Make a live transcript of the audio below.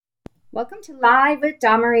Welcome to Live with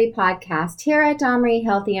Dawn-Marie podcast here at Dawn-Marie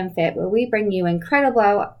Healthy and Fit, where we bring you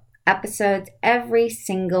incredible episodes every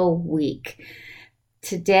single week.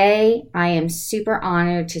 Today, I am super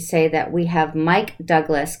honored to say that we have Mike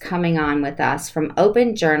Douglas coming on with us from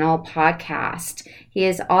Open Journal podcast. He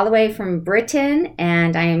is all the way from Britain,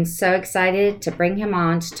 and I am so excited to bring him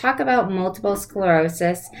on to talk about multiple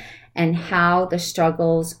sclerosis and how the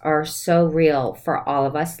struggles are so real for all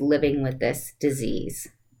of us living with this disease.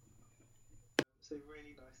 So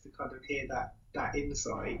really nice to kind of hear that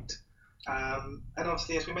insight. And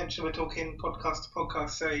obviously, as we mentioned, we're talking podcast to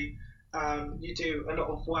podcast, so you do a lot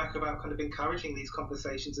of work about kind of encouraging these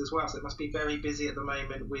conversations as well. So it must be very busy at the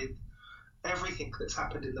moment with everything that's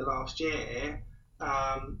happened in the last year.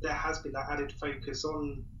 There has been that added focus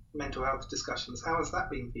on mental health discussions. How has that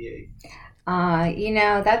been for you?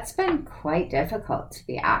 That's been quite difficult to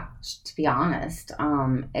be honest.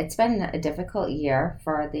 It's been a difficult year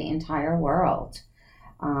for the entire world.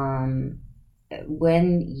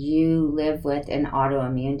 When you live with an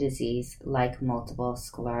autoimmune disease like multiple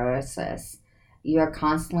sclerosis, you're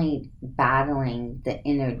constantly battling the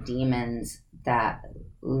inner demons that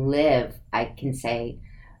live, I can say,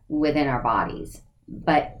 within our bodies.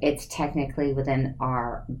 But it's technically within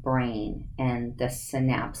our brain and the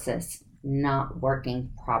synapses not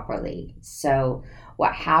working properly. So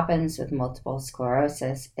what happens with multiple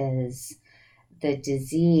sclerosis is the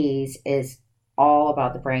disease is all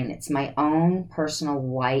about the brain. It's my own personal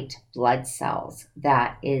white blood cells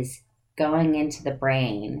that is going into the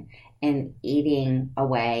brain and eating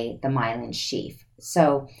away the myelin sheath.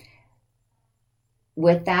 So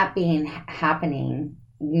with that happening,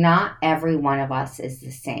 not every one of us is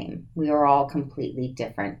the same. We are all completely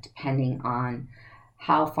different depending on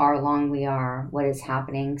how far along we are, what is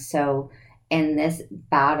happening. So in this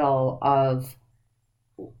battle of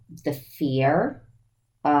the fear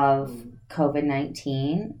of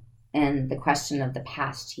COVID-19 and the question of the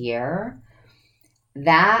past year,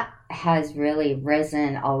 that has really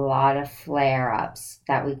risen a lot of flare-ups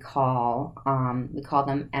that we call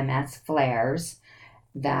them MS flares,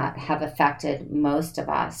 that have affected most of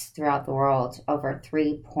us throughout the world, over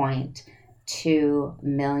 3.2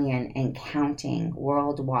 million and counting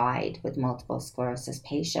worldwide with multiple sclerosis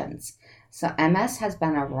patients. So MS has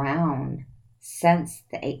been around since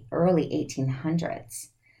the early 1800s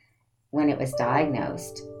when it was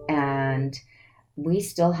diagnosed, and we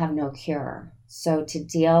still have no cure. So to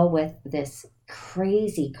deal with this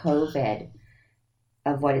crazy COVID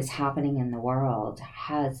of what is happening in the world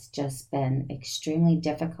has just been extremely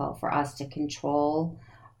difficult for us to control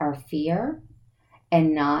our fear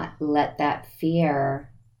and not let that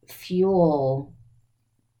fear fuel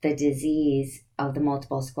the disease of the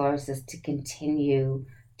multiple sclerosis to continue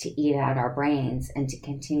to eat at our brains and to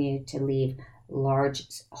continue to leave large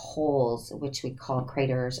holes, which we call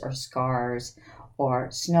craters or scars or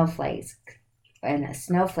snowflakes. And a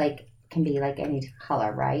snowflake can be like any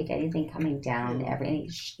color, right? Anything coming down, any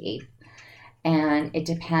shape. And it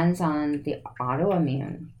depends on the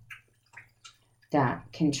autoimmune that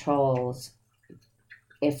controls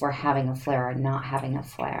if we're having a flare or not having a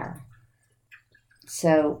flare.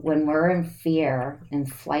 So when we're in fear, in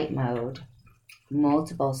flight mode,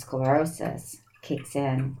 multiple sclerosis kicks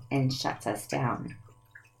in and shuts us down.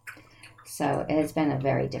 So it has been a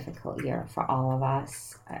very difficult year for all of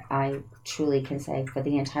us. I truly can say for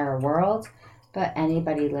the entire world, but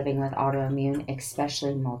anybody living with autoimmune,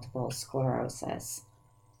 especially multiple sclerosis.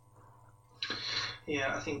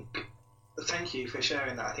 Yeah, thank you for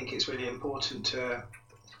sharing that. I think it's really important to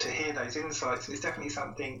hear those insights. And it's definitely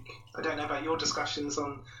something, I don't know about your discussions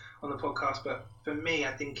on the podcast, but for me,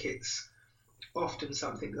 I think it's often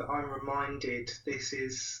something that I'm reminded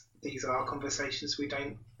these are conversations we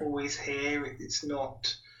don't always hear. It's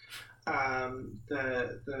not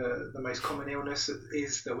the most common illness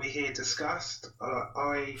is that we hear discussed.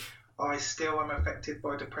 I still am affected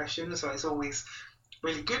by depression, so it's always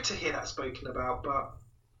really good to hear that spoken about. But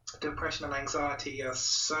depression and anxiety are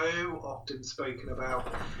so often spoken about.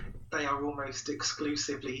 They are almost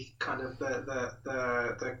exclusively kind of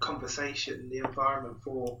the conversation, the environment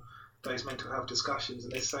for those mental health discussions.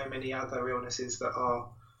 And there's so many other illnesses that are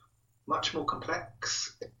much more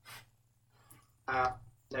complex, no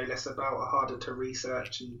less about, are harder to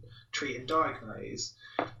research and treat and diagnose.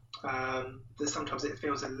 Sometimes it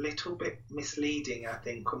feels a little bit misleading, I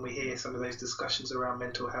think, when we hear some of those discussions around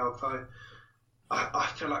mental health. I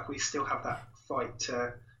feel like we still have that fight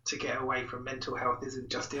to get away from mental health isn't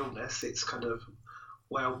just illness, it's kind of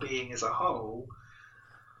well-being as a whole.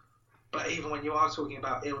 But even when you are talking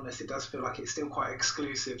about illness, it does feel like it's still quite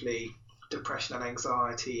exclusively depression and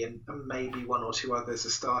anxiety, and maybe one or two others are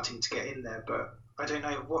starting to get in there. But I don't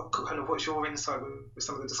know what's your insight with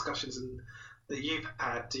some of the discussions that you've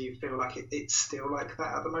had. Do you feel like it's still like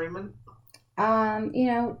that at the moment?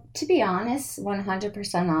 To be honest,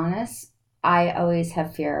 100% honest, I always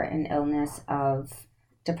have fear and illness of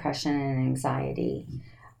depression and anxiety.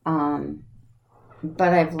 Um,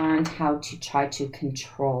 but I've learned how to try to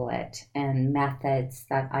control it, and methods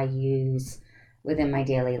that I use within my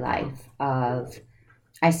daily life of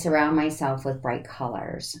I surround myself with bright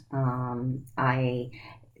colors. I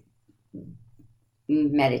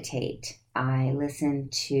meditate. I listen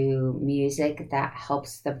to music that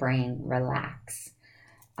helps the brain relax.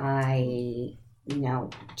 I,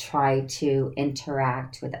 try to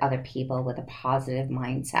interact with other people with a positive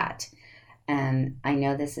mindset. And I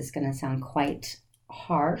know this is going to sound quite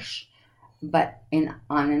harsh, but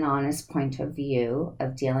on an honest point of view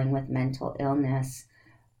of dealing with mental illness,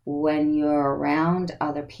 when you're around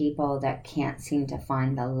other people that can't seem to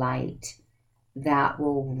find the light, that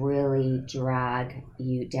will really drag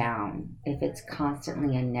you down. If it's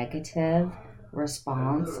constantly a negative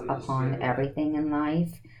response upon everything in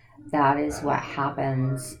life, that is what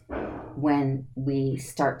happens when we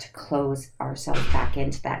start to close ourselves back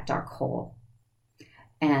into that dark hole.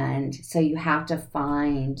 And so you have to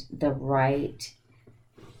find the right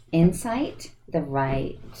insight, the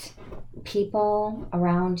right people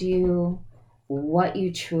around you, what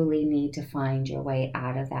you truly need to find your way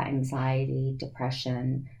out of that anxiety,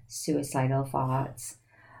 depression, suicidal thoughts.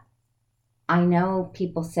 I know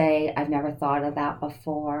people say, I've never thought of that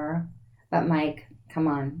before, but Mike, come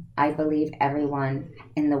on. I believe everyone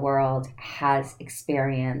in the world has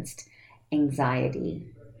experienced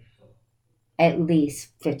anxiety, at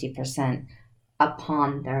least 50%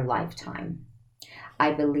 upon their lifetime.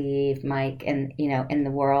 I believe, Mike, in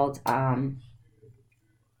the world, I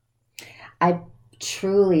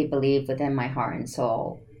truly believe within my heart and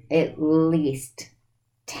soul, at least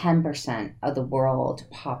 10% of the world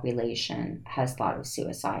population has thought of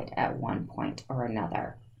suicide at one point or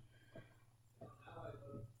another.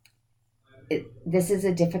 This is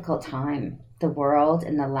a difficult time. The world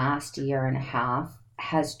in the last year and a half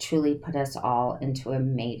has truly put us all into a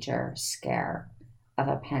major scare of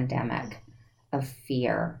a pandemic, of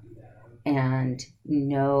fear, and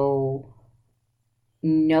no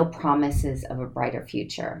promises of a brighter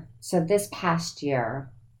future. So this past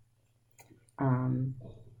year,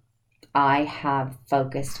 I have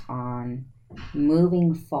focused on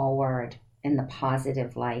moving forward in the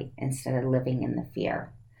positive light instead of living in the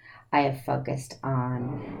fear. I have focused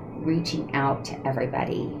on reaching out to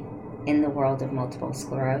everybody in the world of multiple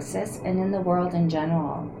sclerosis and in the world in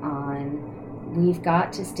general on we've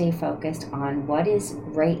got to stay focused on what is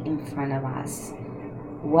right in front of us,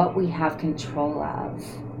 what we have control of,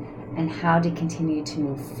 and how to continue to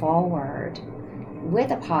move forward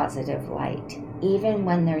with a positive light, even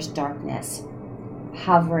when there's darkness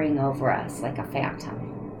hovering over us like a phantom.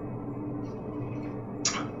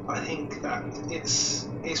 I think that it's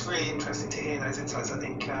really interesting to hear those insights. I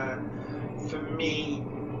think for me,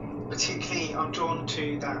 particularly, I'm drawn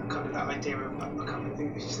to that idea of I can't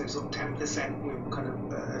think you said sort of 10% with kind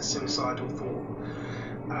of a suicidal thought,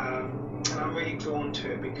 and I'm really drawn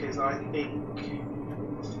to it because I think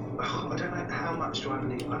I don't know how much do I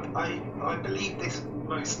believe. I believe this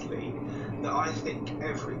mostly, that I think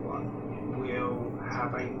everyone will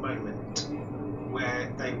have a moment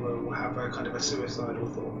where they will have a kind of a suicidal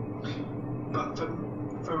thought. But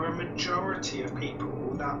for a majority of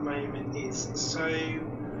people, that moment is so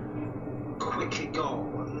quickly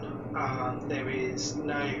gone. There is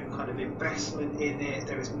no kind of investment in it.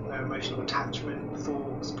 There is no emotional attachment,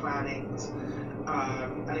 thoughts, plannings,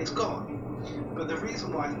 and it's gone. But the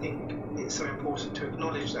reason why I think it's so important to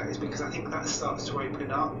acknowledge that is because I think that starts to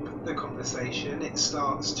open up the conversation. It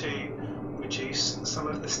starts to reduce some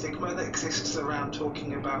of the stigma that exists around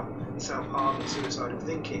talking about self-harm and suicidal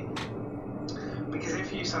thinking. Because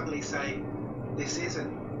if you suddenly say, this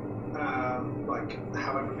isn't like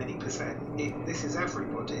however many percent, this is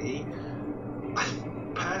everybody,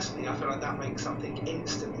 personally I feel like that makes something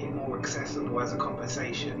instantly more accessible as a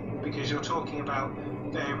conversation, because you're talking about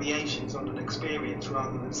variations on an experience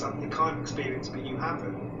rather than something I've experienced but you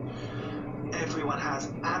haven't. Everyone has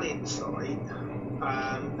an insight,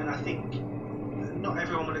 and I think not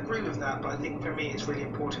everyone will agree with that, but I think for me it's really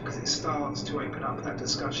important because it starts to open up that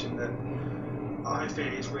discussion that I feel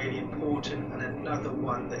is really important, and another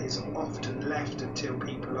one that is often left until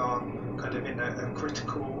people are kind of in a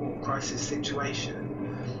critical or crisis situation,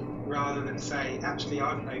 rather than say, actually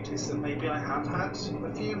I've noticed that maybe I have had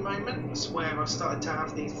a few moments where I've started to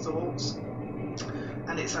have these thoughts,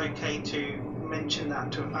 And it's okay to mention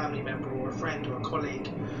that to a family member or a friend or a colleague,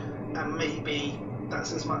 and maybe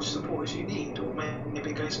that's as much support as you need, or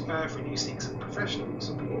maybe it goes further and you seek some professional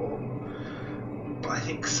support. But I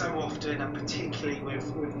think so often, and particularly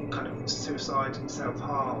with kind of suicide and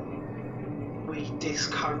self-harm, we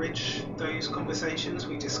discourage those conversations,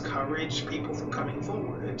 we discourage people from coming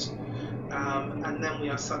forward, and then we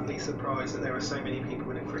are suddenly surprised that there are so many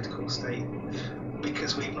people in a critical state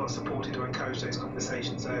because we've not supported or encouraged those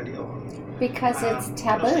conversations early on. Because it's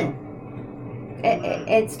taboo.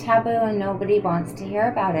 It's taboo and nobody wants to hear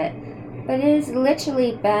about it. But it has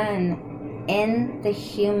literally been in the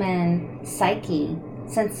human psyche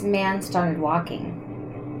since man started walking.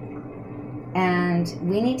 And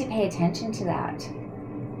we need to pay attention to that.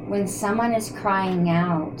 When someone is crying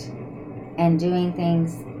out and doing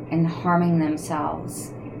things and harming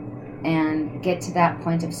themselves and get to that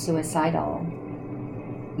point of suicidal,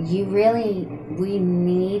 we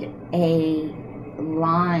need a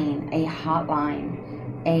line, a hotline,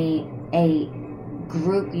 a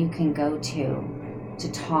group you can go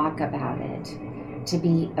to talk about it, to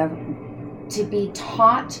be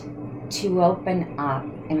taught to open up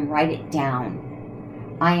and write it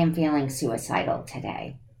down. I am feeling suicidal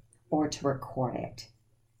today, or to record it,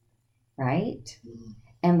 right?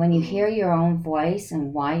 And when you hear your own voice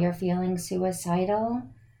and why you're feeling suicidal,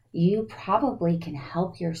 you probably can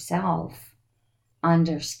help yourself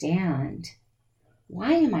understand,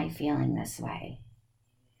 why am I feeling this way?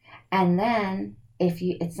 And then if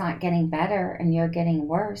it's not getting better and you're getting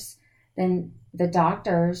worse, then the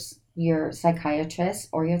doctors, your psychiatrist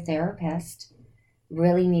or your therapist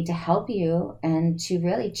really need to help you and to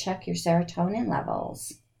really check your serotonin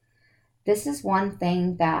levels. This is one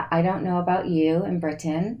thing that I don't know about you in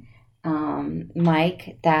Britain,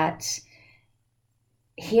 Mike, that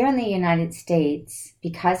here in the United States,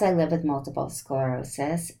 because I live with multiple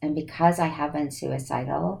sclerosis and because I have been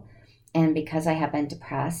suicidal and because I have been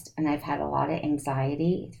depressed and I've had a lot of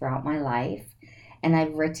anxiety throughout my life, and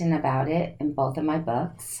I've written about it in both of my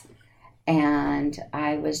books, and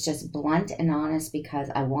I was just blunt and honest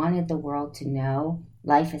because I wanted the world to know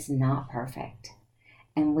life is not perfect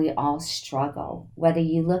and we all struggle. Whether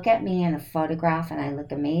you look at me in a photograph and I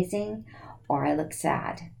look amazing or I look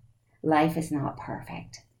sad, life is not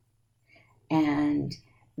perfect. And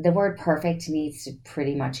the word perfect needs to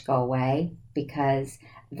pretty much go away because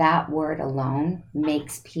that word alone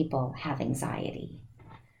makes people have anxiety.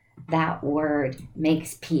 That word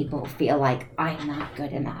makes people feel like I'm not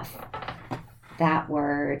good enough. That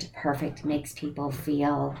word perfect makes people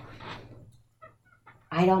feel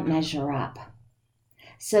I don't measure up.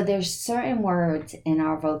 So there's certain words in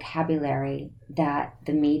our vocabulary that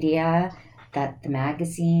the media, that the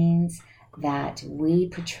magazines, that we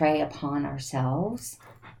portray upon ourselves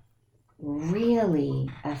really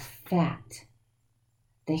affect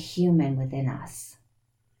the human within us.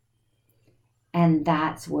 And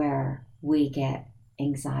that's where we get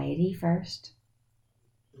anxiety first,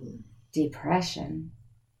 depression,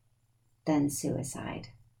 then suicide.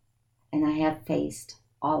 And I have faced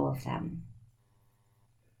all of them.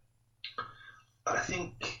 I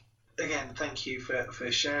think, again, thank you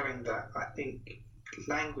for sharing that. I think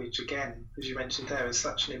language, again, as you mentioned there, is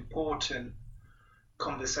such an important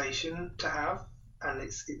conversation to have, and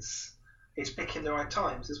it's picking the right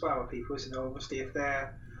times as well with people, isn't it? Obviously, if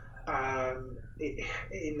they're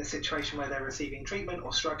in the situation where they're receiving treatment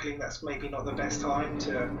or struggling, that's maybe not the best time it's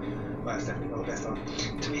definitely not the best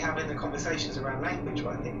time to be having the conversations around language.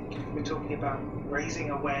 But I think we're talking about raising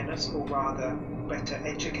awareness, or rather better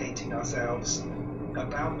educating ourselves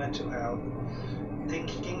about mental health,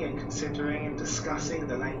 thinking and considering and discussing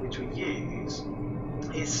the language we use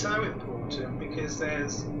is so important, because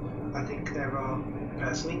I think there are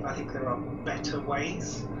better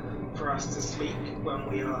ways for us to speak when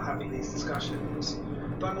we are having these discussions.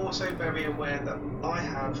 But I'm also very aware that I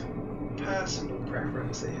have personal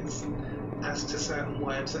preferences as to certain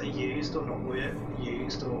words that are used or not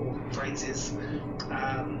used, or phrases,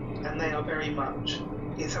 and they are very much,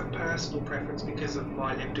 it's a personal preference because of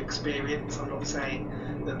my lived experience. I'm not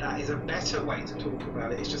saying that is a better way to talk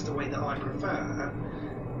about it, it's just the way that I prefer.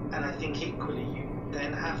 And I think equally you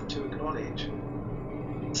then have to acknowledge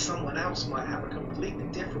someone else might have a completely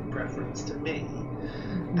different preference to me.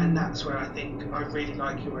 And that's where I think I really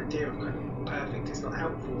like your idea of kind of perfect is not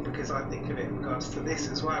helpful, because I think of it in regards to this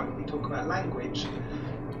as well. When we talk about language,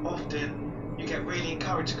 often you get really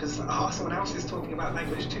encouraged because someone else is talking about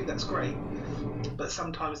language too, that's great. But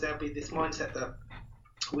sometimes there'll be this mindset that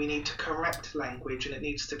we need to correct language and it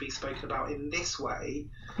needs to be spoken about in this way,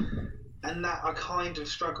 and that I kind of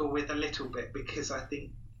struggle with a little bit, because I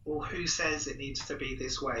think well, who says it needs to be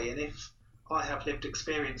this way? And if I have lived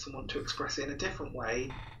experience and want to express it in a different way,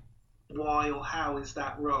 why or how is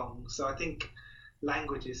that wrong? So I think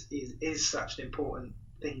language is such an important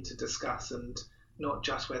thing to discuss, and not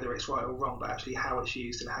just whether it's right or wrong, but actually how it's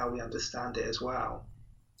used and how we understand it as well.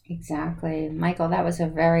 Exactly. Michael, that was a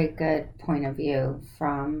very good point of view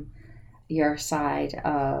from your side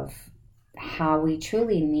of how we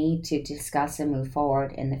truly need to discuss and move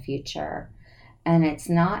forward in the future. And it's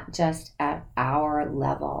not just at our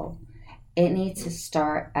level, it needs to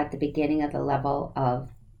start at the beginning of the level of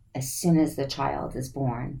as soon as the child is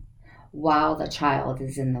born, while the child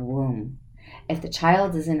is in the womb. If the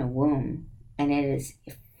child is in a womb and it is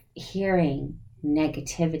hearing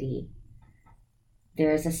negativity,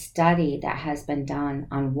 there is a study that has been done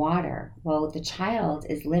on water. Well, the child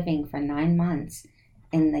is living for 9 months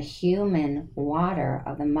in the human water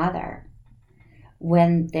of the mother.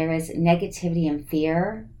 When there is negativity and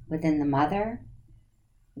fear within the mother,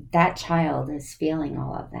 that child is feeling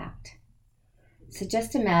all of that. So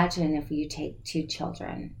just imagine if you take two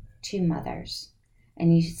children, two mothers,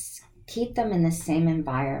 and you keep them in the same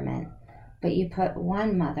environment, but you put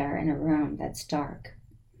one mother in a room that's dark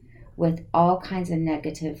with all kinds of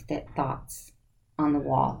negative thoughts on the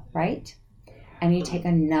wall, right? And you take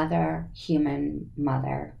another human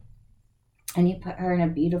mother and you put her in a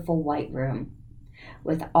beautiful white room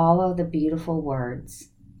with all of the beautiful words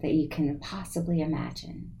that you can possibly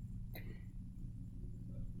imagine.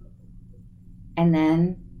 And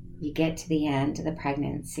then you get to the end of the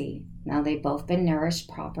pregnancy. Now they've both been nourished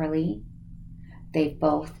properly. They've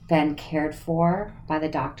both been cared for by the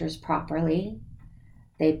doctors properly.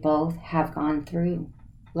 They both have gone through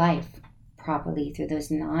life properly through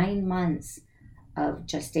those 9 months of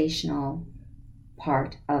gestational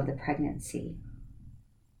part of the pregnancy.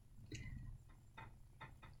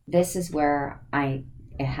 This is where I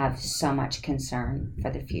have so much concern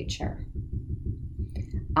for the future.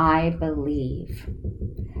 I believe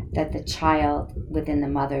that the child within the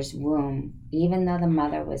mother's womb, even though the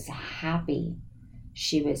mother was happy,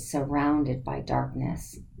 she was surrounded by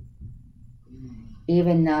darkness.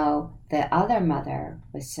 Even though the other mother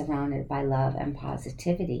was surrounded by love and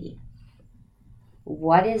positivity.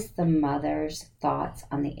 What is the mother's thoughts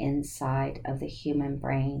on the inside of the human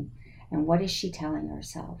brain, and what is she telling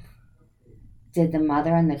herself? Did the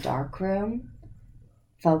mother in the dark room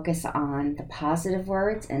focus on the positive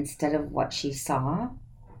words instead of what she saw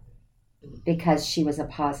because she was a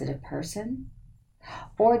positive person?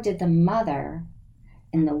 Or did the mother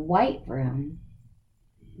in the white room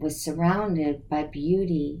was surrounded by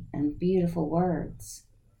beauty and beautiful words,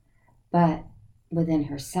 but within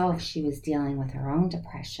herself she was dealing with her own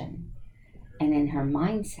depression, and in her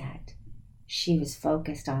mindset she was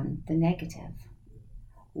focused on the negative?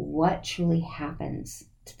 What truly happens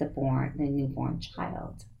to the newborn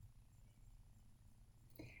child?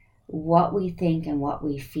 What we think and what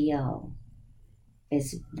we feel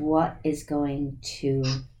is what is going to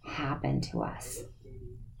happen to us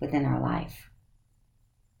within our life.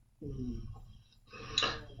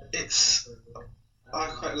 I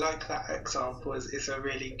quite like that example. It's a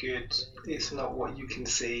really good, it's not what you can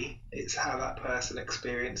see, it's how that person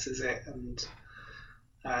experiences it, and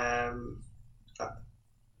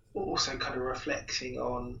also kind of reflecting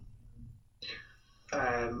on,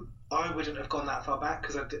 I wouldn't have gone that far back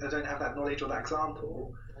because I don't have that knowledge or that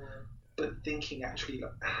example, but thinking actually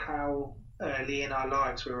how early in our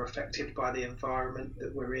lives we're affected by the environment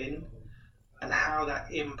that we're in, and how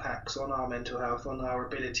that impacts on our mental health, on our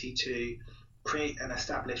ability to create and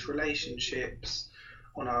establish relationships,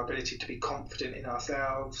 on our ability to be confident in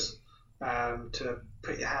ourselves, to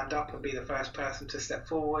put your hand up and be the first person to step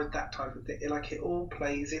forward, that type of thing. Like, it all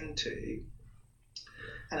plays into,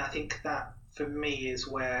 and I think that for me is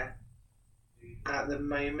where at the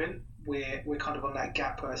moment we're kind of on that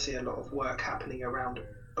gap where I see a lot of work happening around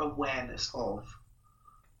awareness of.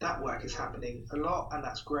 That work is happening a lot, and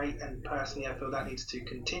that's great, and personally I feel that needs to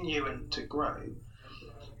continue and to grow.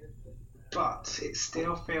 But it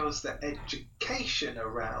still feels that education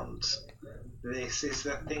around this is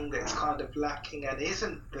the thing that's kind of lacking and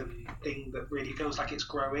isn't the thing that really feels like it's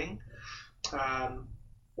growing.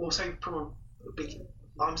 Also,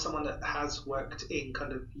 I'm someone that has worked in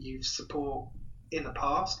kind of youth support in the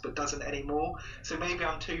past but doesn't anymore, so maybe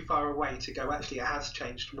I'm too far away to go actually it has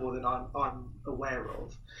changed more than I'm aware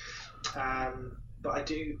of, but I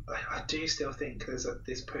do still think there's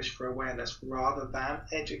this push for awareness rather than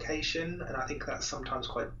education, and I think that's sometimes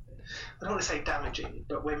quite, I don't want to say damaging,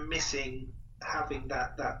 but we're missing having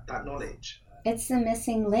that knowledge. It's the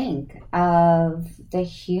missing link of the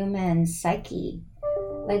human psyche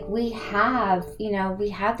Like we have, we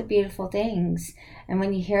have the beautiful things. And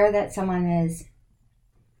when you hear that someone is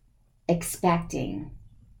expecting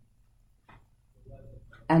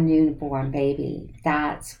a newborn baby,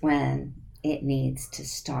 that's when it needs to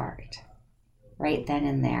start. Right then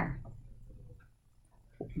and there.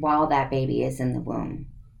 While that baby is in the womb.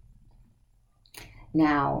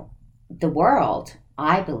 Now, the world,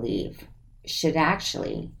 I believe, should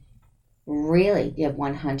actually really give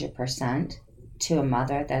 100% to a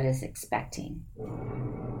mother that is expecting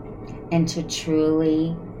and to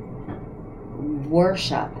truly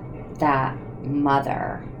worship that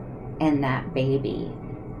mother and that baby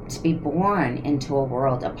to be born into a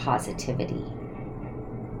world of positivity.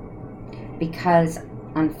 Because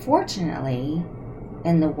unfortunately,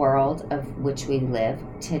 in the world of which we live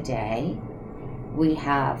today, we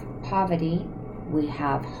have poverty, we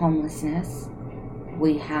have homelessness,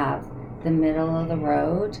 we have the middle of the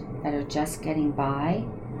road that are just getting by,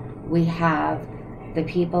 we have the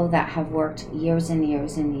people that have worked years and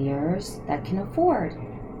years and years that can afford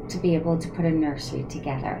to be able to put a nursery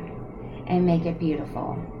together and make it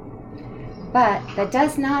beautiful. But that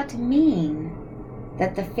does not mean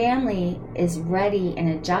that the family is ready and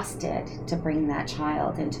adjusted to bring that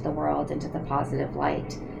child into the world, into the positive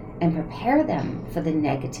light, and prepare them for the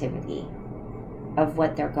negativity of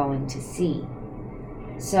what they're going to see.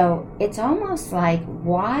 So it's almost like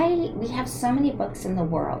why we have so many books in the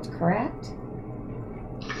world, correct?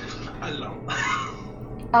 A lot.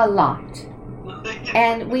 A lot.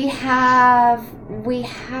 And we have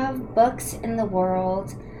books in the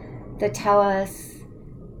world that tell us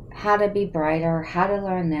how to be brighter, how to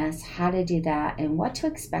learn this, how to do that, and what to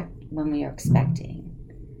expect when we are expecting.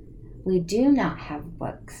 We do not have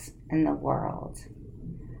books in the world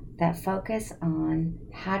that focus on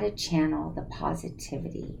how to channel the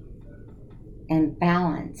positivity and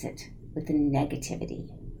balance it with the negativity.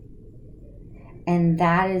 And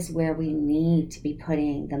that is where we need to be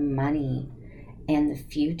putting the money and the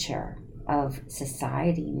future of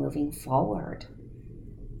society moving forward.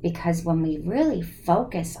 Because when we really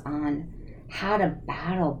focus on how to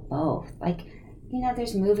battle both, like,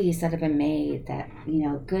 there's movies that have been made that,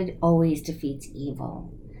 good always defeats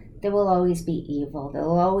evil. There will always be evil. There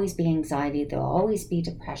will always be anxiety. There will always be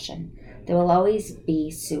depression. There will always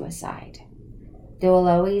be suicide. There will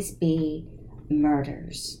always be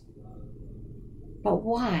murders. But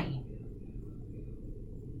why?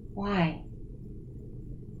 Why?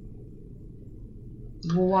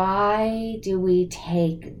 Why do we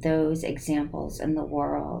take those examples in the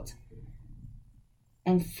world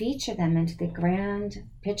and feature them into the grand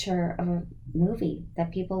picture of a movie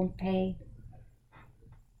that people pay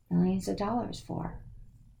millions of dollars for?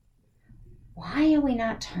 Why are we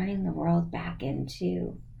not turning the world back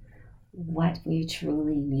into what we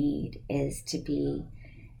truly need is to be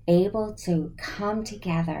able to come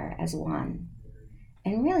together as one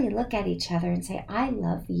and really look at each other and say, I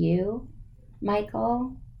love you,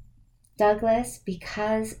 Michael, Douglas,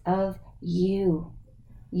 because of you.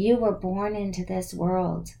 You were born into this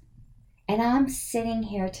world. And I'm sitting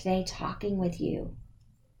here today talking with you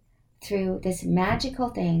through this magical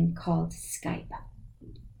thing called Skype.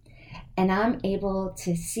 And I'm able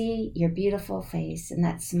to see your beautiful face and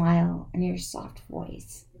that smile and your soft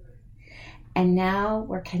voice. And now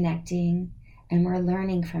we're connecting and we're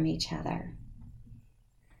learning from each other.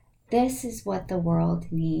 This is what the world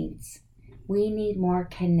needs. We need more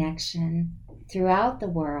connection throughout the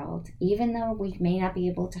world, even though we may not be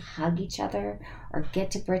able to hug each other or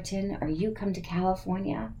get to Britain or you come to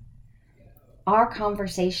California. Our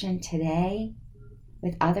conversation today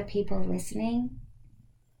with other people listening,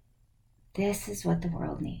 this is what the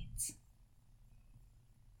world needs.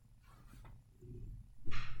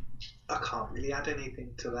 I can't really add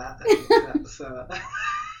anything to that. I think that's,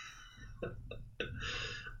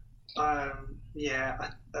 I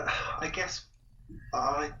guess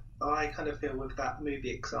I kind of feel with that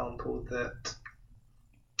movie example that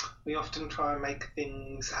we often try and make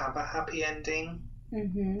things have a happy ending.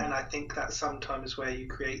 Mm-hmm. And I think that's sometimes where you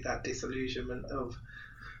create that disillusionment of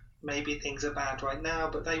maybe things are bad right now,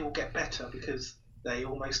 but they will get better because they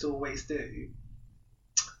almost always do.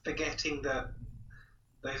 Forgetting that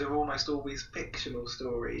those are almost always fictional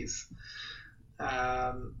stories,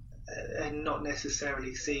 and not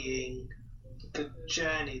necessarily seeing the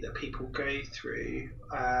journey that people go through.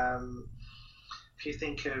 If you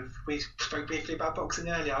think of, we spoke briefly about boxing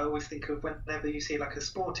earlier, I always think of whenever you see like a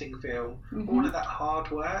sporting film, mm-hmm. all of that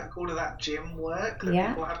hard work, all of that gym work that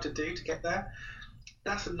people have to do to get there,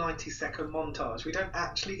 that's a 90-second montage. We don't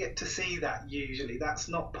actually get to see that usually. That's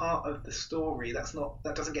not part of the story. That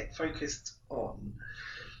doesn't get focused on.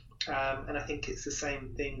 And I think it's the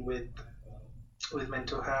same thing with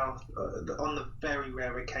mental health. On the very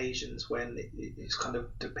rare occasions when it's kind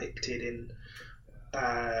of depicted in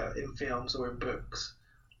films or in books,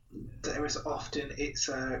 there is often it's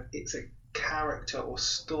a character or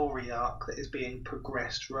story arc that is being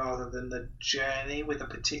progressed rather than the journey with a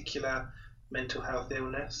particular mental health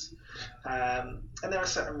illness. And there are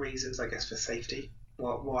certain reasons, I guess, for safety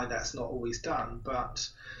why that's not always done, but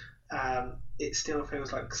it still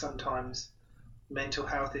feels like sometimes mental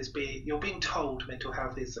health you're being told mental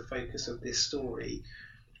health is the focus of this story,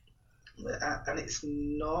 and it's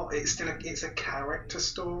not. It's a character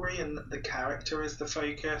story, and the character is the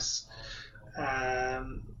focus.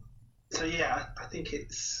 So yeah, I think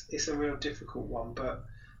it's a real difficult one, but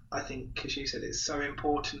I think, as you said, it's so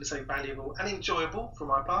important, so valuable, and enjoyable for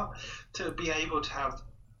my part to be able to have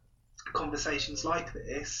conversations like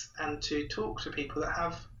this and to talk to people that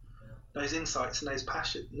have those insights and those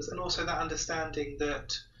passions, and also that understanding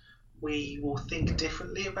that we will think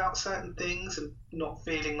differently about certain things and not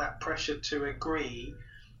feeling that pressure to agree,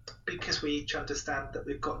 because we each understand that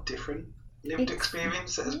we've got different lived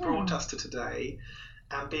experience that has brought us to today,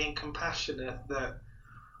 and being compassionate that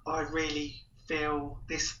I really feel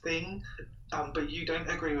this thing, but you don't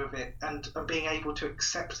agree with it, and being able to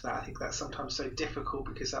accept that. I think that's sometimes so difficult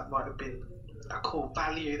because that might have been a core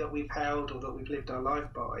value that we've held or that we've lived our life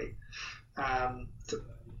by.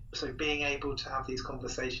 So being able to have these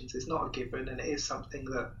conversations is not a given, and it is something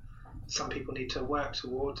that some people need to work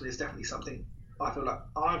towards, and it's definitely something I feel like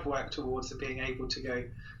I've worked towards, of being able to go, do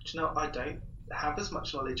you know, I don't have as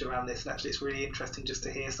much knowledge around this, and actually it's really interesting just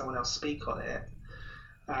to hear someone else speak on it.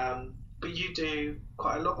 But you do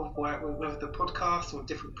quite a lot of work with the podcast or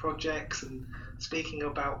different projects and speaking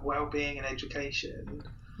about well-being and education.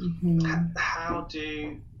 How do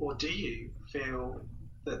you feel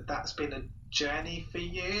that that's been a journey for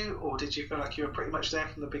you, or did you feel like you were pretty much there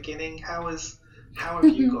from the beginning? How have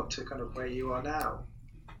you got to kind of where you are now?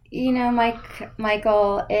 You know,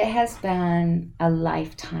 Michael, it has been a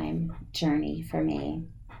lifetime journey for me.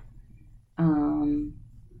 You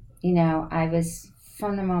know,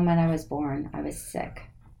 from the moment I was born, I was sick.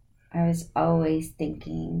 I was always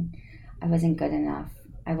thinking I wasn't good enough.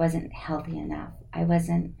 I wasn't healthy enough. I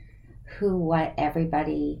wasn't what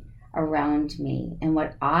everybody around me and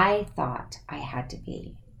what I thought I had to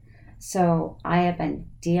be. So I have been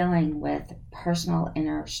dealing with personal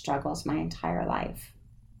inner struggles my entire life.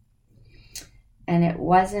 And it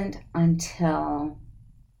wasn't until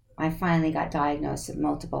I finally got diagnosed with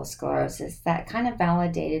multiple sclerosis that kind of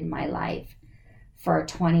validated my life for a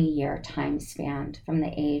 20-year time span from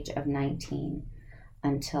the age of 19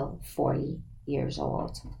 until 40 years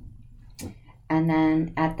old. And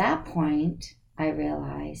then at that point, I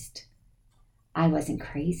realized I wasn't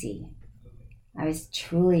crazy. I was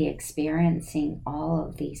truly experiencing all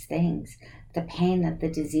of these things, the pain that the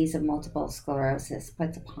disease of multiple sclerosis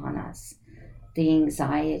puts upon us, the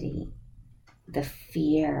anxiety, the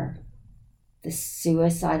fear, the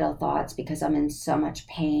suicidal thoughts because I'm in so much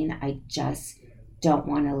pain, I just don't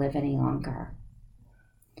want to live any longer.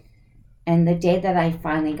 And the day that I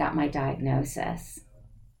finally got my diagnosis,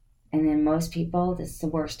 and then most people, this is the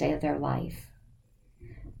worst day of their life.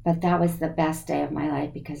 But that was the best day of my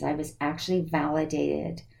life because I was actually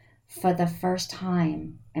validated for the first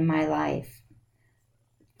time in my life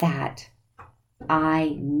that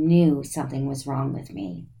I knew something was wrong with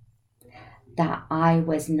me, that I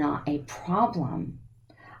was not a problem.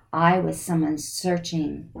 I was someone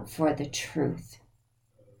searching for the truth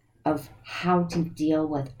of how to deal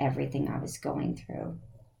with everything I was going through.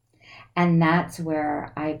 And that's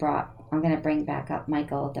where I'm going to bring back up,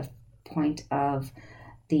 Michael, the point of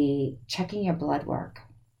the checking your blood work.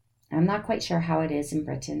 I'm not quite sure how it is in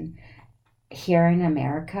Britain. Here in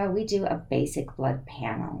America, we do a basic blood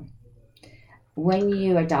panel. When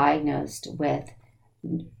you are diagnosed with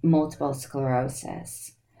multiple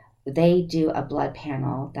sclerosis, they do a blood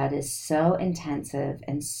panel that is so intensive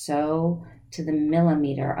and so to the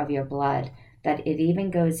millimeter of your blood that it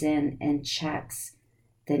even goes in and checks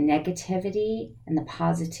the negativity and the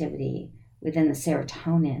positivity within the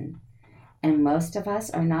serotonin. And most of us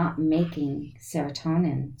are not making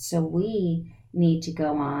serotonin. So we need to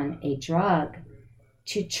go on a drug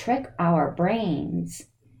to trick our brains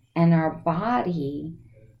and our body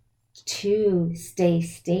to stay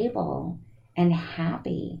stable and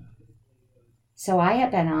happy. So I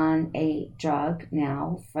have been on a drug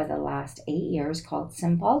now for the last 8 years called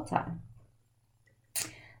Cymbalta.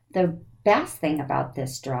 The best thing about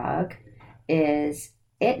this drug is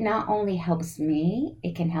it not only helps me,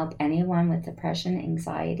 it can help anyone with depression,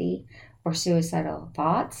 anxiety, or suicidal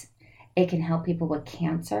thoughts. It can help people with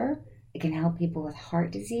cancer. It can help people with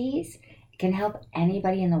heart disease. It can help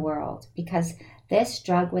anybody in the world, because this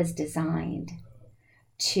drug was designed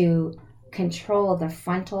to control the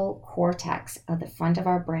frontal cortex of the front of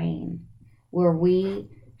our brain, where we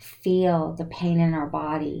feel the pain in our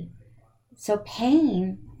body. So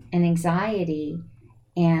pain and anxiety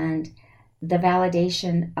and the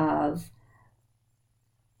validation of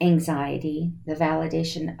anxiety, the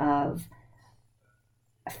validation of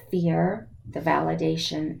fear, the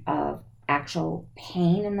validation of actual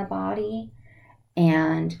pain in the body,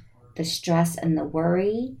 and the stress and the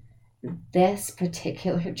worry. This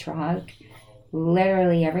particular drug,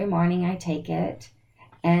 literally every morning I take it,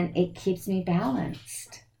 and it keeps me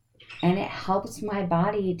balanced, and it helps my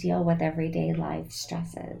body deal with everyday life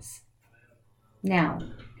stresses. Now,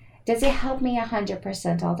 does it help me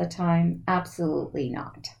 100% all the time? Absolutely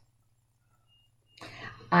not.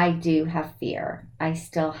 I do have fear. I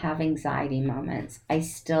still have anxiety moments. I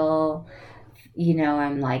still,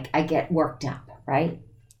 I'm like, I get worked up, right?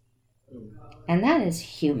 And that is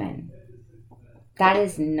human. That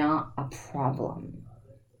is not a problem.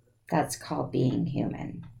 That's called being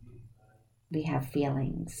human. We have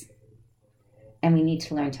feelings, and we need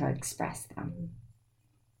to learn to express them.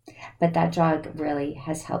 But that drug really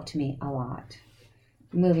has helped me a lot.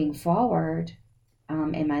 Moving forward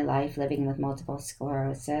in my life, living with multiple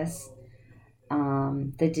sclerosis,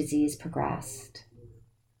 the disease progressed.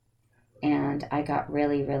 And I got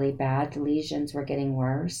really, really bad. The lesions were getting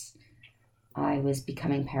worse. I was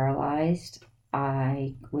becoming paralyzed.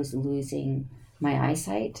 I was losing my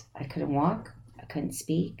eyesight. I couldn't walk. I couldn't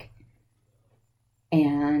speak.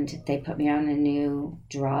 And they put me on a new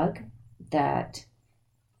drug that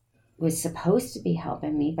was supposed to be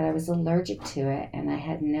helping me, but I was allergic to it, and I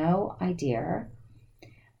had no idea.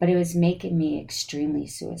 But it was making me extremely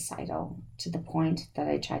suicidal, to the point that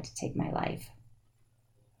I tried to take my life.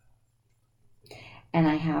 And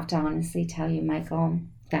I have to honestly tell you, Michael,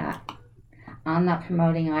 that I'm not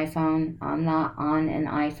promoting iPhone. I'm not on an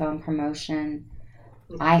iPhone promotion.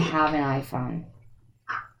 I have an iPhone.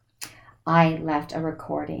 I left a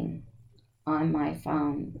recording on my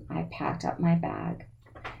phone. I packed up my bag,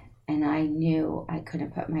 and I knew I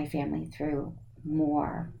couldn't put my family through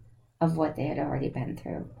more of what they had already been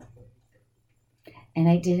through. And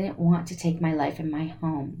I didn't want to take my life in my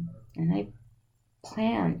home. And I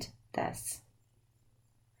planned this.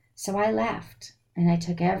 So I left, and I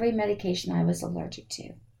took every medication I was allergic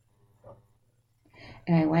to.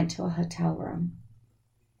 And I went to a hotel room,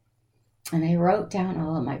 and I wrote down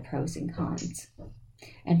all of my pros and cons.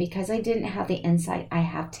 And because I didn't have the insight I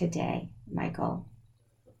have today, Michael,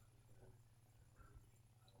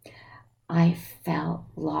 I felt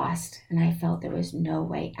lost, and I felt there was no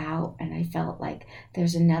way out, and I felt like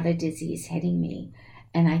there's another disease hitting me,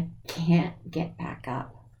 and I can't get back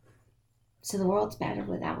up. So the world's better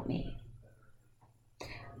without me.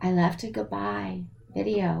 I left a goodbye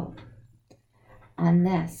video on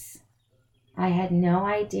this. I had no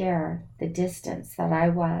idea the distance that I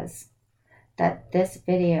was, that this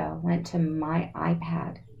video went to my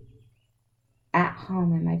iPad at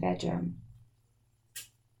home in my bedroom.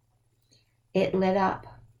 It lit up,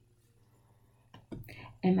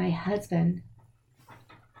 and my husband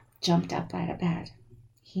jumped up out of bed.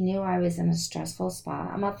 He knew I was in a stressful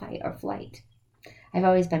spot. I'm a fight or flight. I've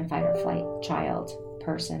always been fight or flight, child,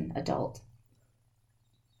 person, adult,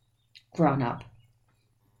 grown up.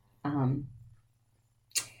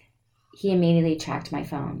 He immediately tracked my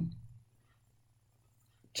phone,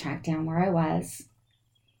 tracked down where I was,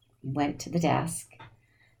 went to the desk.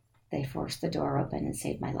 They forced the door open and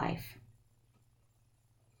saved my life.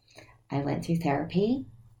 I went through therapy.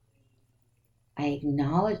 I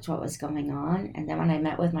acknowledged what was going on. And then when I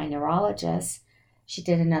met with my neurologist, she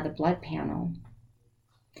did another blood panel.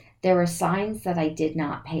 There were signs that I did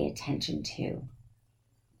not pay attention to.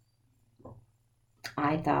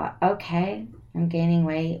 I thought, okay, I'm gaining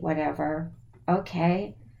weight, whatever.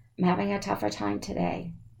 Okay, I'm having a tougher time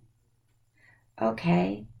today.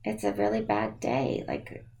 Okay, it's a really bad day.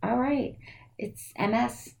 Like, all right, it's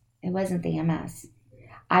MS. It wasn't the MS.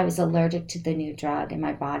 I was allergic to the new drug, and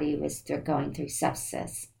my body was going through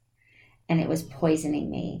sepsis, and it was poisoning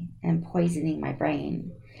me and poisoning my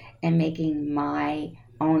brain and making my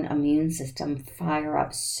own immune system fire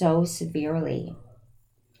up so severely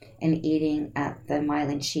and eating at the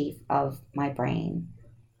myelin sheath of my brain,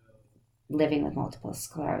 living with multiple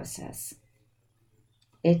sclerosis.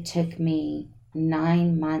 It took me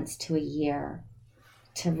 9 months to a year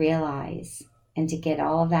to realize and to get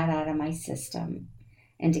all of that out of my system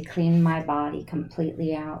and to clean my body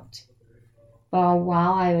completely out. Well,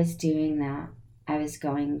 while I was doing that, I was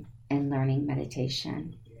going in learning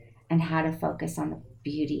meditation and how to focus on the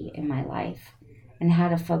beauty in my life and how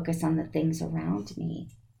to focus on the things around me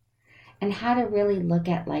and how to really look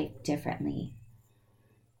at life differently.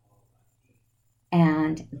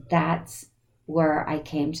 And that's where I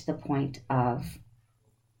came to the point of,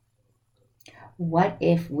 what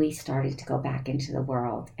if we started to go back into the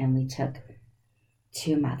world and we took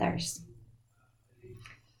two mothers?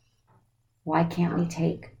 Why can't we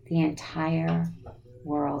take the entire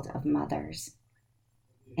world of mothers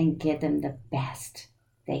and give them the best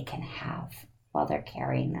they can have while they're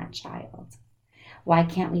carrying that child? Why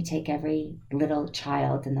can't we take every little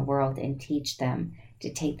child in the world and teach them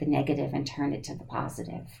to take the negative and turn it to the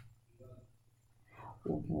positive?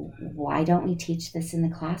 Why don't we teach this in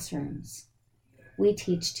the classrooms? We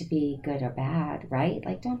teach to be good or bad, right?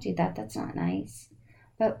 Like, don't do that. That's not nice.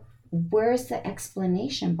 But where's the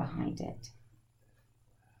explanation behind it?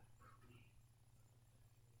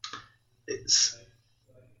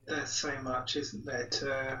 There's so much, isn't there,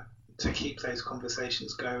 to keep those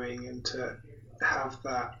conversations going and to have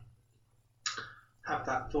that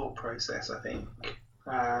thought process. I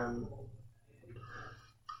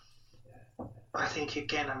think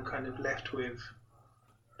again I'm kind of left with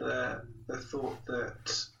the thought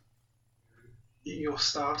that you're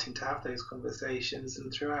starting to have those conversations,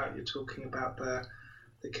 and throughout you're talking about the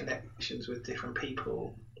connections with different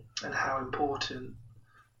people and how important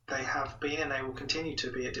they have been and they will continue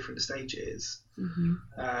to be at different stages. Mm-hmm.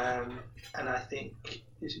 And I think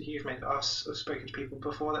you've I've spoken to people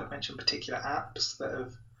before that have mentioned particular apps that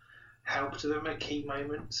have helped them at key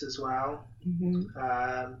moments as well.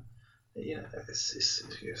 Mm-hmm.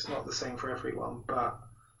 It's not the same for everyone, but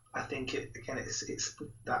I think it's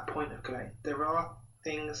that point of going, there are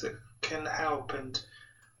things that can help, and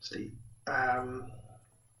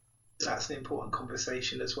that's an important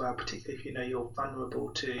conversation as well, particularly if you know you're vulnerable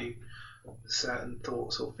to certain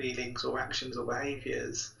thoughts or feelings or actions or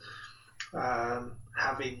behaviours.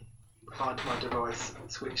 Having Find My Device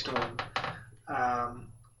switched on,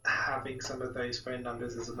 having some of those phone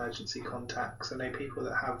numbers as emergency contacts. I know people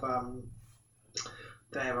that have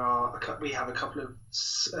we have a couple of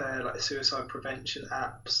like suicide prevention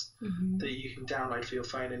apps Mm-hmm. that you can download for your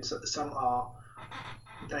phone, and some are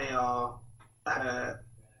I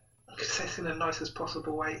could say this in the nicest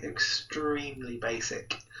possible way, extremely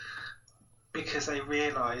basic, because they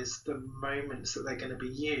realise the moments that they're going to be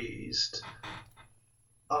used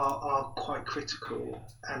are quite critical,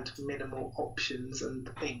 and minimal options and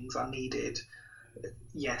things are needed.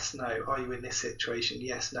 Yes, no. Are you in this situation?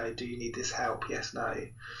 Yes, no. Do you need this help? Yes, no.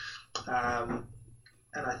 And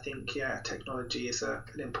I think, technology is an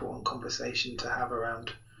important conversation to have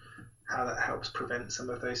around how that helps prevent some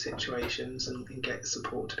of those situations and get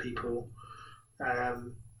support to people.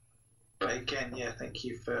 But again, thank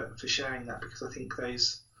you for sharing that, because I think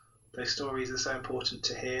those stories are so important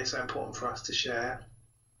to hear, so important for us to share,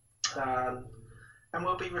 and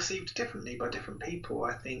will be received differently by different people,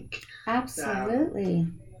 I think. Absolutely.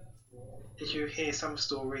 You hear some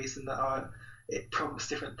stories and it prompts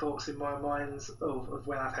different thoughts in my mind of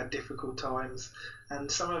when I've had difficult times,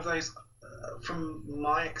 and some of those, from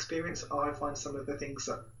my experience, I find some of the things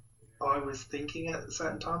that I was thinking at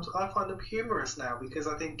certain times, I find them humorous now, because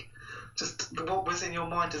I think just what was in your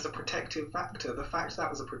mind is a protective factor. The fact that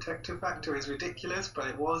was a protective factor is ridiculous, but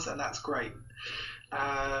it was, and that's great.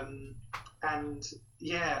 And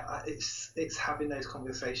it's having those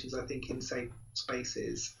conversations, I think, in safe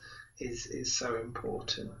spaces is so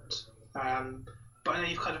important. But I know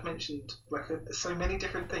you've kind of mentioned so many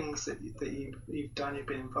different things that you've done, you've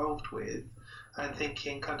been involved with, and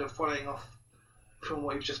thinking, kind of following off from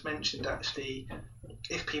what you've just mentioned, actually,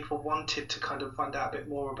 if people wanted to kind of find out a bit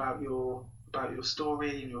more about your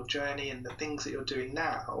story and your journey and the things that you're doing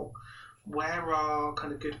now, where are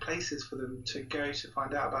kind of good places for them to go to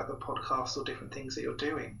find out about the podcast or different things that you're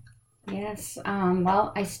doing? Yes.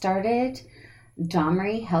 Well, I started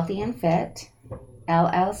Domri Healthy and Fit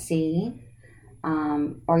LLC,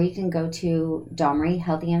 or you can go to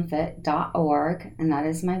domrihealthyandfit.org, and that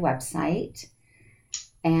is my website.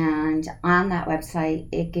 And on that website,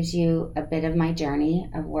 it gives you a bit of my journey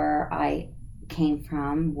of where I came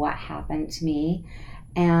from, what happened to me,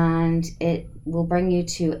 and it will bring you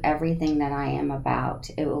to everything that I am about.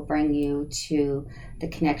 It will bring you to the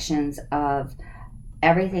connections of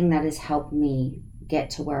everything that has helped me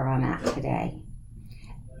get to where I'm at today.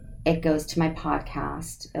 It goes to my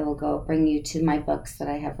podcast. It will bring you to my books that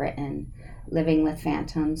I have written: Living with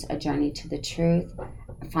Phantoms, A Journey to the Truth,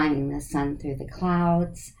 Finding the Sun Through the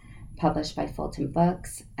Clouds, published by Fulton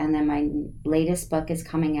Books. And then my latest book is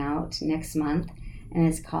coming out next month, and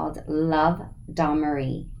it's called Love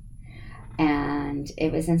Domri. And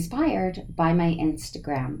it was inspired by my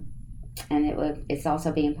Instagram. And it's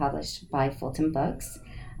also being published by Fulton Books.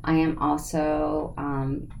 I am also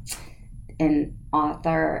an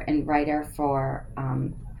author and writer for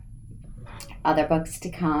other books to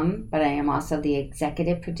come, but I am also the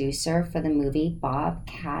executive producer for the movie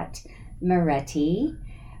Bobcat Moretti,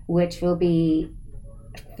 which will be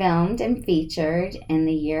filmed and featured in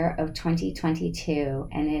the year of 2022.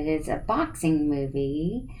 And it is a boxing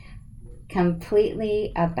movie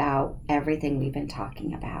completely about everything we've been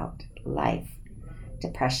talking about: life,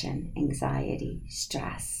 depression, anxiety,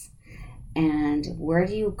 stress. And where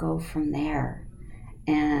do you go from there?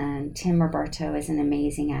 And Tim Roberto is an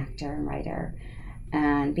amazing actor and writer.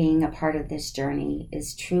 And being a part of this journey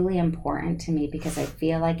is truly important to me because I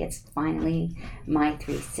feel like it's finally my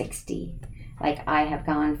 360. Like I have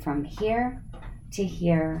gone from here to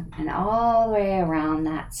here and all the way around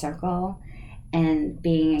that circle, and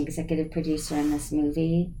being executive producer in this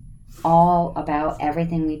movie, all about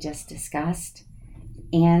everything we just discussed,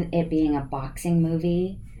 and it being a boxing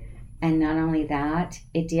movie. And not only that,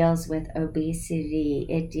 it deals with obesity,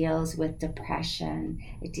 it deals with depression,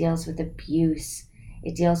 it deals with abuse,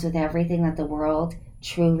 it deals with everything that the world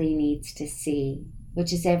truly needs to see,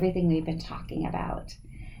 which is everything we've been talking about.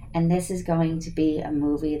 And this is going to be a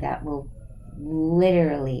movie that will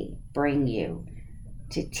literally bring you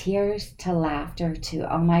to tears, to laughter,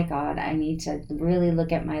 to, oh my God, I need to really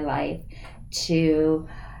look at my life, to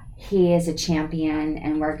he is a champion,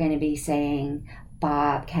 and we're going to be saying,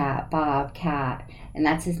 Bobcat, Bobcat. And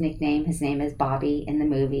that's his nickname. His name is Bobby in the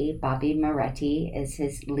movie. Bobby Moretti is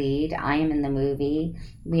his lead. I am in the movie.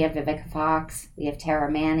 We have Vivica Fox. We have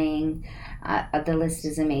Tara Manning. The list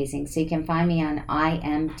is amazing. So you can find me on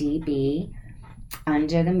IMDb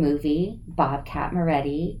under the movie Bobcat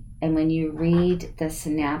Moretti. And when you read the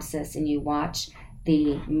synopsis and you watch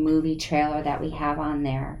the movie trailer that we have on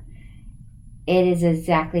there, it is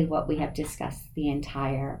exactly what we have discussed the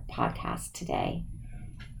entire podcast today.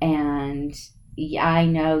 And I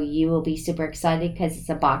know you will be super excited because it's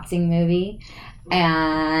a boxing movie.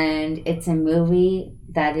 And it's a movie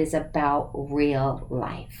that is about real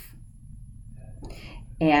life.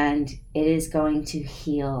 And it is going to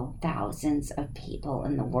heal thousands of people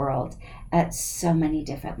in the world at so many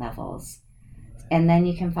different levels. And then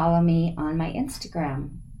you can follow me on my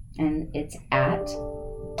Instagram. And it's at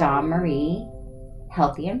Dawn Marie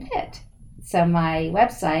Healthy and Fit. So my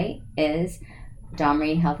website is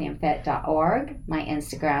DawnMarieHealthyAndFit.org. My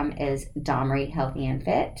Instagram is Dawn Marie Healthy and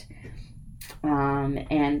Fit.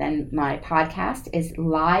 And then my podcast is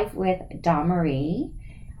Live with Dawn Marie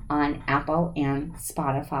on Apple and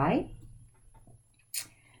Spotify.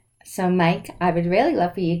 So Mike, I would really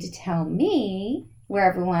love for you to tell me where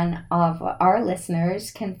everyone of our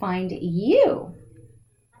listeners can find you.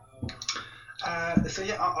 I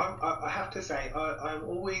have to say, I'm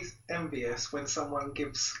always envious when someone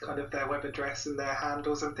gives kind of their web address and their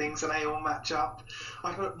handles and things, and they all match up.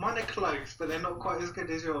 Mine are close, but they're not quite as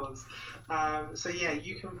good as yours.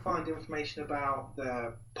 You can find information about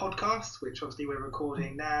the podcast, which obviously we're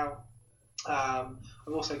recording now. I've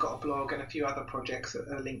also got a blog and a few other projects that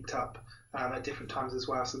are linked up at different times as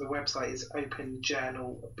well. So the website is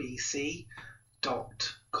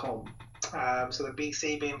openjournalbc.com. So the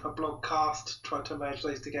BC being for blogcast, tried to merge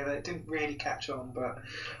those together. It didn't really catch on, but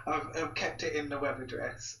I've kept it in the web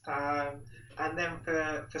address. And then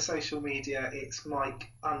for social media, it's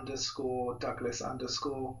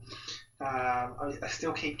Mike_Douglas_. I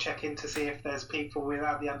still keep checking to see if there's people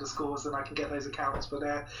without the underscores, and I can get those accounts, but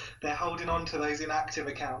they're holding on to those inactive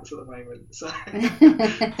accounts at the moment. So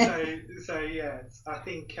yes, I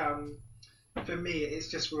think for me it's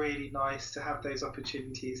just really nice to have those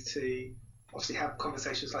opportunities to obviously have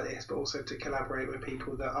conversations like this, but also to collaborate with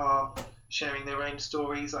people that are sharing their own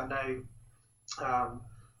stories. I know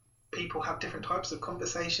people have different types of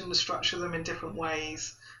conversations, structure them in different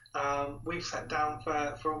ways. We've sat down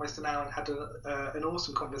for almost an hour and had an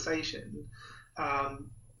awesome conversation.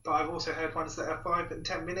 But I've also heard ones that are 5 and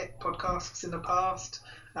 10 minute podcasts in the past.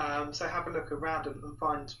 So have a look around and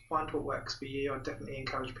find what works for you. I definitely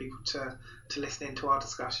encourage people to listen into our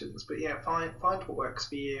discussions. But yeah, find what works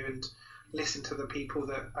for you and listen to the people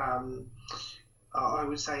that I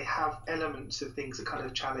would say have elements of things that kind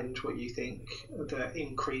of challenge what you think, that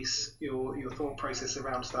increase your thought process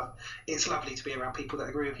around stuff. It's lovely to be around people that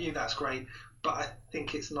agree with you. That's great. But I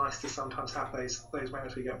think it's nice to sometimes have those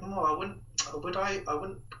moments where you go, I wouldn't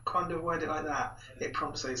kind of word it like that. It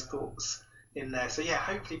prompts those thoughts in there. So yeah,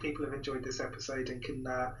 hopefully people have enjoyed this episode and can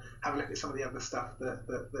have a look at some of the other stuff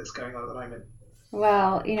that's going on at the moment.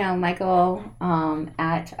 Well, Michael,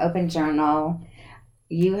 at Open Journal,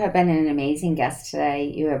 You have been an amazing guest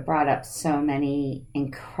today. You have brought up so many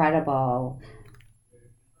incredible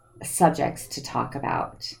subjects to talk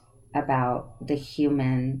about the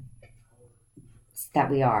human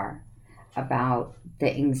that we are, about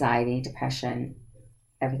the anxiety, depression,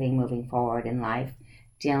 everything moving forward in life,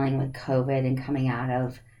 dealing with COVID and coming out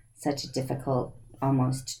of such a difficult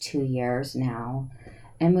almost 2 years now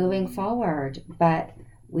and moving forward. But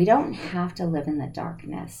we don't have to live in the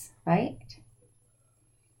darkness, right?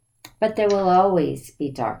 But there will always be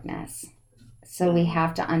darkness. So we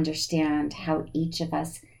have to understand how each of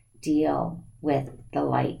us deal with the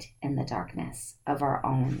light and the darkness of our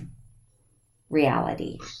own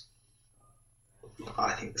reality.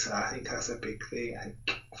 I think so. I think that's a big thing.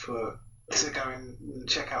 To go and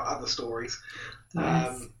check out other stories.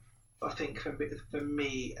 Yes. I think for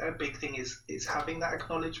me, a big thing is having that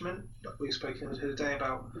acknowledgement. We've spoken today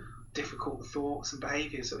about difficult thoughts and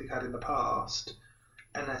behaviours that we've had in the past,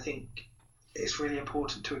 and I think it's really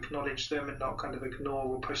important to acknowledge them and not kind of ignore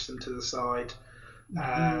or push them to the side.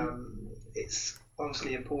 Mm-hmm. It's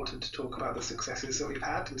honestly important to talk about the successes that we've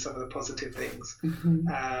had and some of the positive things. Mm-hmm.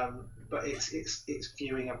 But it's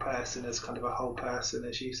viewing a person as kind of a whole person,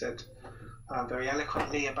 as you said very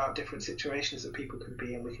eloquently, about different situations that people can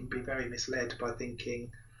be in. We can be very misled by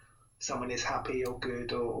thinking someone is happy or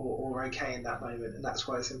good or okay in that moment, and that's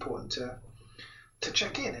why it's important to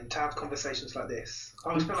check in and to have conversations like this. I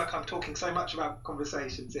always feel like I'm talking so much about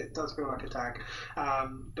conversations, it does feel like a tag.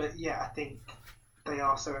 But yeah, I think they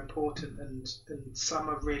are so important, and some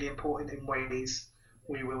are really important in ways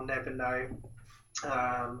we will never know.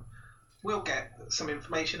 We'll get some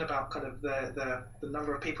information about kind of the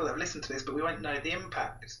number of people that have listened to this, but we won't know the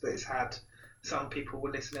impact that it's had. Some people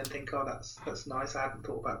will listen and think, oh, that's nice, I hadn't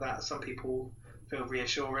thought about that. Some people feel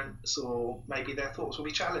reassurance, or maybe their thoughts will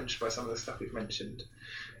be challenged by some of the stuff we've mentioned.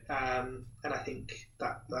 And I think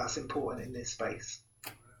that's important in this space.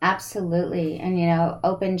 Absolutely. And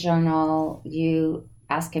Open Journal, you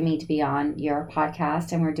asking me to be on your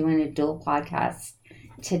podcast, and we're doing a dual podcast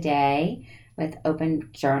today with Open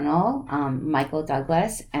Journal, Michael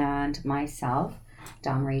Douglas and myself,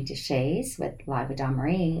 Dawn-Marie Deshays with Live with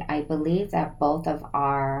Dawn-Marie. I believe that both of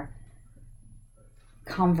our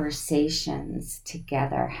conversations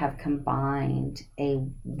together have combined a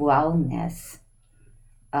wellness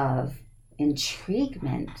of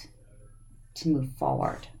intriguement to move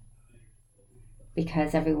forward,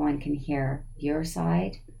 because everyone can hear your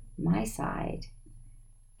side, my side,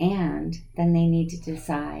 and then they need to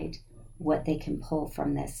decide what they can pull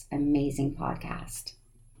from this amazing podcast.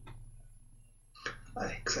 I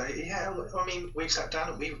think so. Yeah, I mean, we've sat down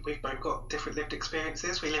and we've both got different lived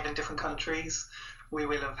experiences. We live in different countries. We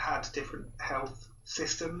will have had different health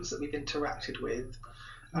systems that we've interacted with.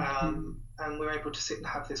 And we're able to sit and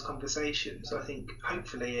have this conversation. So I think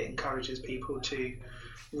hopefully it encourages people to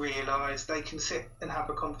realise they can sit and have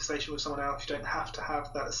a conversation with someone else. You don't have to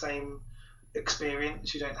have that same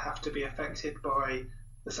experience. You don't have to be affected by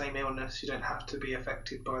the same illness. You don't have to be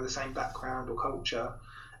affected by the same background or culture.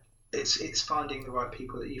 It's finding the right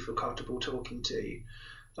people that you feel comfortable talking to.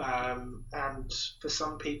 And for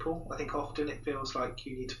some people, I think often it feels like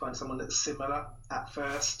you need to find someone that's similar at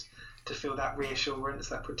first to feel that reassurance,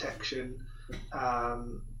 that protection,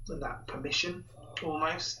 and that permission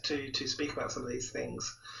almost to speak about some of these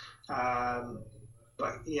things.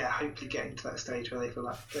 But yeah, hopefully getting to that stage where they feel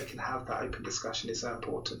like they can have that open discussion is so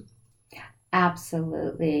important.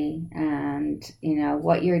 Absolutely. And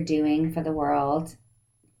what you're doing for the world,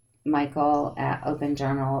 Michael, at Open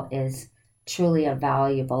Journal is truly a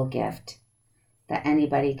valuable gift that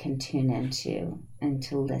anybody can tune into and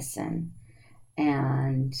to listen.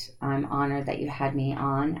 And I'm honored that you had me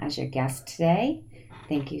on as your guest today.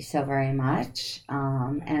 Thank you so very much.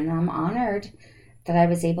 And I'm honored that I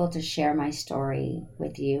was able to share my story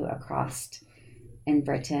with you across in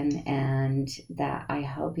Britain, and that I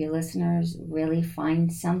hope your listeners really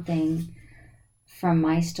find something from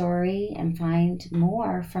my story and find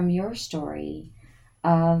more from your story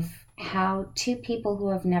of how two people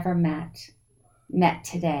who have never met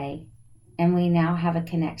today, and we now have a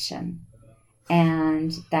connection.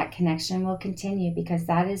 And that connection will continue, because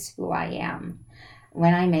that is who I am.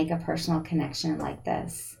 When I make a personal connection like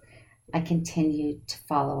this, I continue to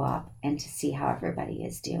follow up and to see how everybody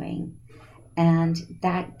is doing. And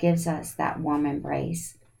that gives us that warm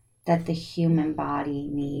embrace that the human body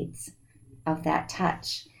needs, of that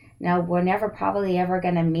touch. Now, we're never probably ever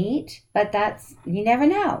going to meet, but you never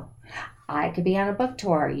know. I could be on a book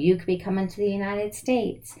tour. You could be coming to the United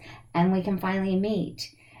States, and we can finally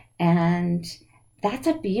meet. And that's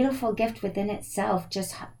a beautiful gift within itself,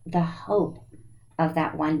 just the hope of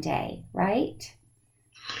that one day, right?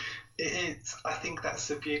 It's. I think that's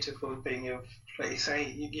the beautiful thing of, like you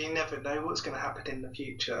say, you never know what's going to happen in the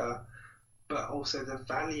future, but also the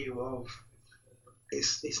value of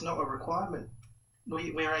it's not a requirement.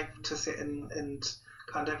 We're able to sit and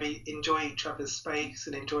kind of enjoy each other's space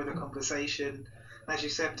and enjoy the conversation. As you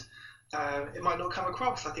said, it might not come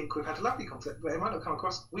across. I think we've had a lovely conversation, but it might not come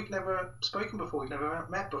across. We've never spoken before. We've never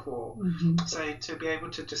met before. Mm-hmm. So to be able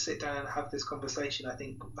to just sit down and have this conversation, I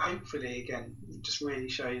think hopefully again, it just really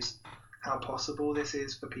shows how possible this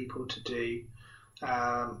is for people to do,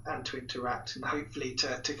 and to interact, and hopefully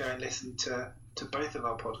to go and listen to both of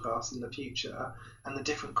our podcasts in the future and the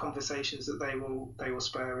different conversations that they will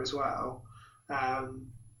spur as well.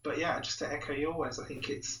 But yeah, just to echo your words, I think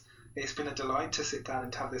it's been a delight to sit down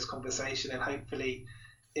and to have this conversation, and hopefully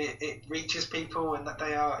it reaches people and that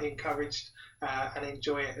they are encouraged and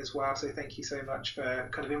enjoy it as well. So thank you so much for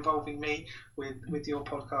kind of involving me with your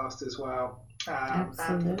podcast as well.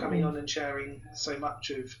 And coming on and sharing so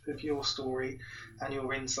much of your story and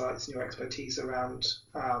your insights and your expertise around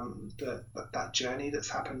that journey that's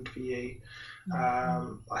happened for you.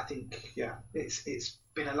 I think, yeah, it's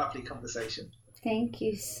been a lovely conversation. Thank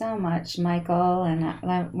you so much, Michael.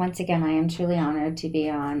 And once again, I am truly honored to be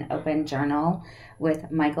on Open Journal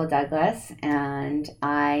with Michael Douglas. And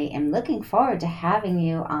I am looking forward to having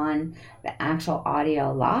you on the actual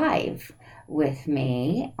audio live with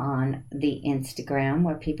me on the Instagram,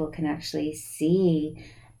 where people can actually see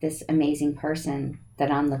this amazing person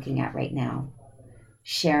that I'm looking at right now,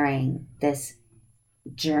 sharing this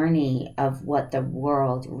journey of what the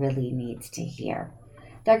world really needs to hear.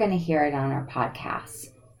 They're going to hear it on our podcasts,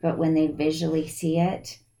 but when they visually see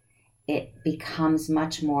it, it becomes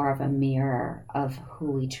much more of a mirror of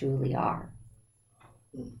who we truly are.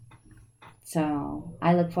 So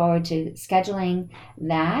I look forward to scheduling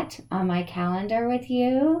that on my calendar with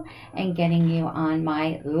you and getting you on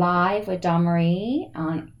my live with Dawn Marie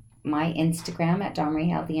on my Instagram at Dawn Marie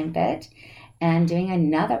Healthy and Fit, and doing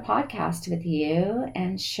another podcast with you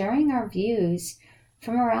and sharing our views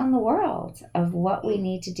from around the world of what we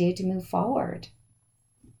need to do to move forward.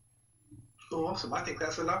 Awesome. I think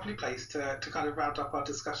that's a lovely place to kind of round up our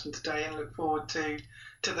discussion today, and look forward to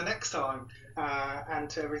the next time, and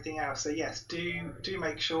to everything else. So yes, do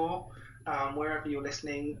make sure wherever you're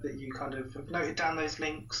listening that you kind of have noted down those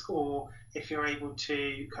links, or if you're able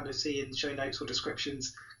to kind of see in show notes or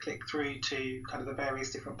descriptions, click through to kind of the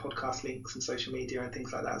various different podcast links and social media and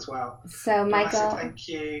things like that as well. So Michael, thank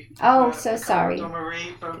you. Sorry, Dawn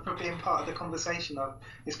Marie, for being part of the conversation.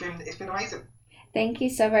 It's been amazing. Thank you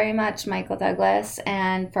so very much, Michael Douglas,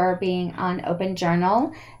 and for being on Open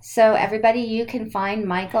Journal. So everybody, you can find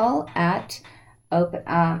Michael at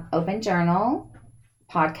Open Journal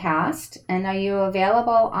podcast. And are you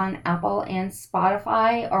available on Apple and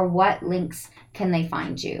Spotify, or what links can they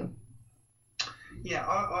find you? Yeah,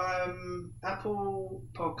 Apple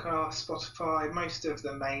Podcasts, Spotify, most of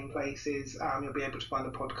the main places. You'll be able to find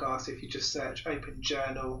the podcast if you just search Open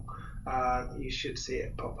Journal. You should see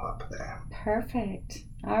it pop up there. Perfect.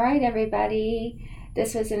 All right, everybody.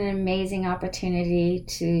 This was an amazing opportunity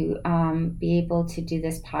to be able to do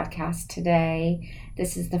this podcast today.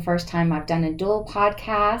 This is the first time I've done a dual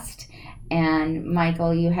podcast. And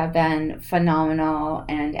Michael, you have been phenomenal.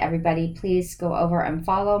 And everybody, please go over and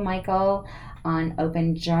follow Michael on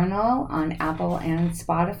Open Journal on Apple and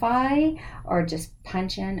Spotify, or just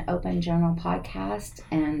punch in Open Journal podcast,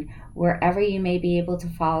 and wherever you may be able to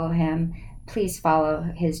follow him, please follow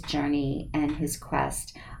his journey and his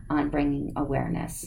quest on bringing awareness.